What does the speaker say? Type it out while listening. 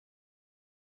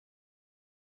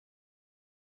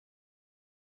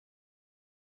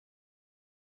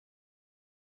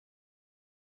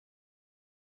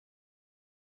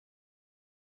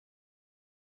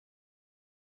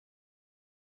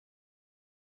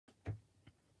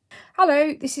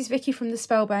Hello, this is Vicky from the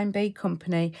Spellbound Bead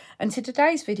Company, and to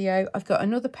today's video I've got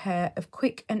another pair of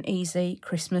quick and easy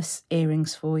Christmas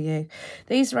earrings for you.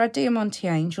 These are our Diamante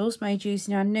angels made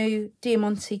using our new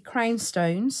Diamante crown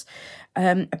stones,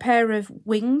 a pair of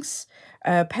wings,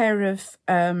 a pair of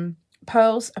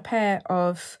pearls, a pair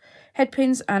of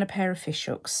headpins and a pair of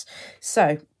fishhooks.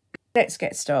 So let's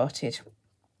get started.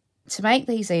 To make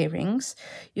these earrings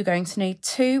you're going to need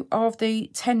 2 of the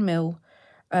 10mm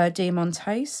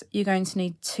Diamantes. You're going to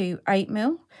need 2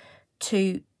 8mm,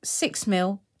 2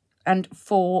 6mm and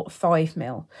 4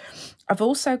 5mm. I've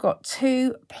also got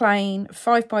 2 plain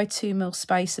 5x2mm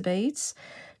spacer beads,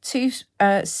 2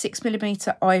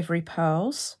 6mm ivory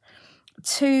pearls,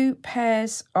 2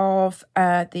 pairs of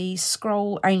the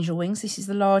scroll angel wings. This is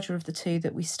the larger of the 2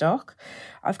 that we stock.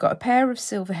 I've got a pair of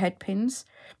silver headpins,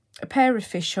 a pair of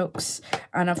fish hooks,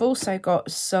 and I've also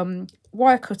got some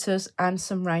wire cutters and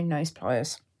some round nose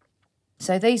pliers.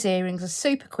 So these earrings are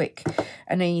super quick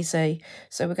and easy.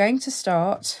 So we're going to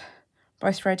start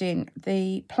by threading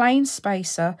the plain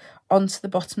spacer onto the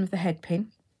bottom of the head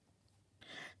pin.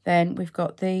 Then we've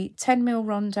got the 10mm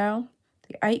rondelle,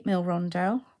 the 8mm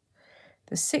rondelle,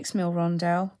 the 6mm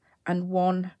rondelle and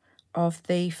 1 of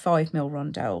the 5mm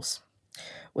rondelles.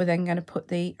 We're then going to put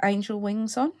the angel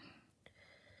wings on,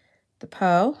 the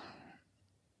pearl,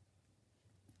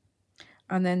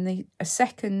 and then a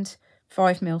second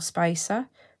 5mm spacer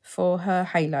for her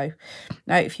halo.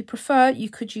 Now if you prefer you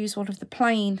could use one of the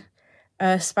plain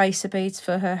spacer beads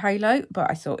for her halo,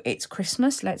 but I thought it's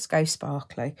Christmas, let's go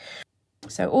sparkly.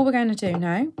 So all we're going to do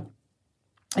now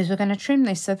is we're going to trim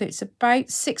this so that it's about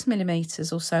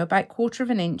 6mm or so, about 1/4 of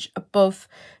an inch above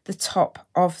the top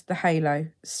of the halo.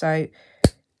 So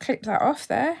clip that off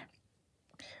there,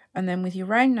 and then with your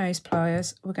round nose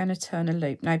pliers we're going to turn a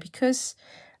loop. Now because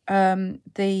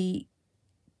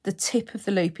the tip of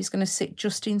the loop is going to sit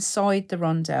just inside the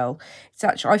rondelle, it's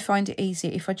actually, I find it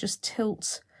easier if I just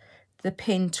tilt the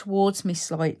pin towards me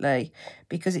slightly,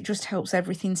 because it just helps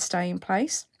everything stay in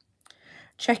place.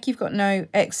 Check you've got no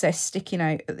excess sticking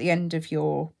out at the end of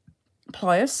your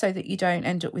pliers so that you don't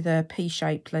end up with a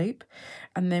P-shaped loop.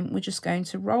 And then we're just going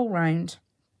to roll round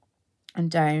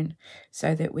and down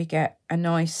so that we get a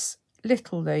nice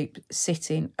little loop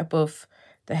sitting above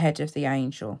the head of the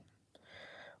angel.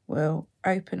 We'll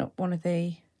open up one of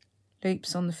the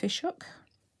loops on the fish hook,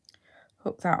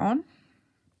 hook that on,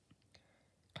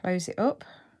 close it up,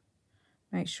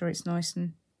 make sure it's nice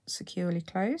and securely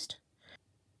closed,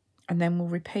 and then we'll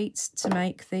repeat to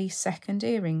make the second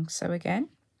earring. So again,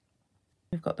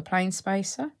 we've got the plain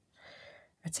spacer,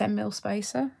 a 10mm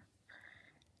spacer,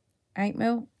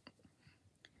 8mm,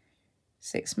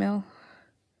 6mm,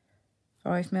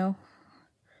 5mm,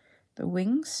 the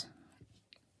wings,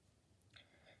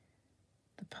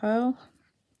 the pearl,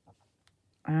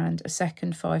 and a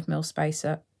second 5mm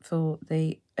spacer for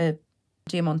the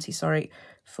Diamante,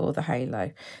 for the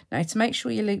halo. Now to make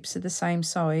sure your loops are the same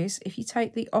size, if you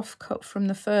take the offcut from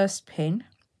the first pin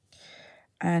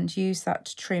and use that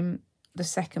to trim the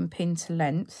second pin to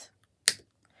length,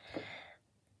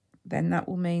 then that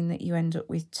will mean that you end up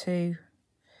with 2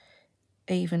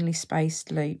 evenly spaced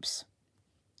loops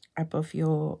above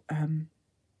your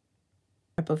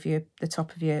the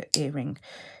top of your earring.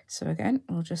 So again,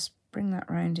 we'll just bring that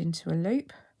round into a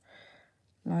loop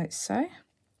like so.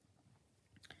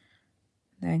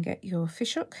 Then get your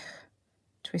fish hook,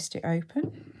 twist it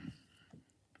open,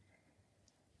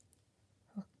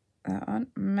 hook that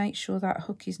on, make sure that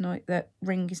hook is that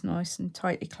ring is nice and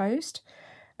tightly closed,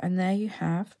 and there you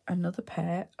have another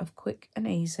pair of quick and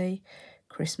easy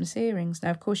Christmas earrings.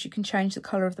 Now of course you can change the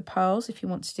colour of the pearls if you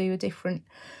want to do a different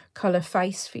colour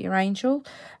face for your angel.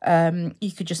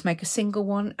 You could just make a single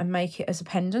one and make it as a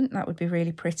pendant. That would be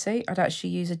really pretty. I'd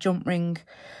actually use a jump ring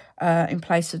in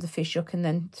place of the fish hook and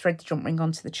then thread the jump ring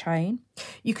onto the chain.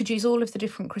 You could use all of the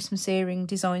different Christmas earring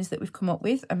designs that we've come up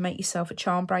with and make yourself a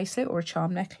charm bracelet or a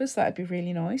charm necklace. That would be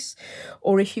really nice.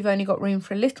 Or if you've only got room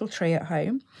for a little tree at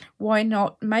home, why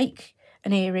not make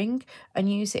an earring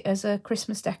and use it as a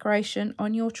Christmas decoration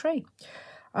on your tree.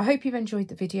 I hope you've enjoyed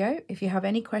the video. If you have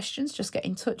any questions, just get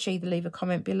in touch, either leave a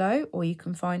comment below or you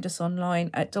can find us online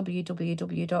at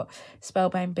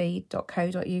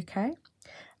www.spellboundbead.co.uk.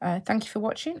 Thank you for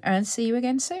watching and see you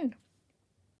again soon.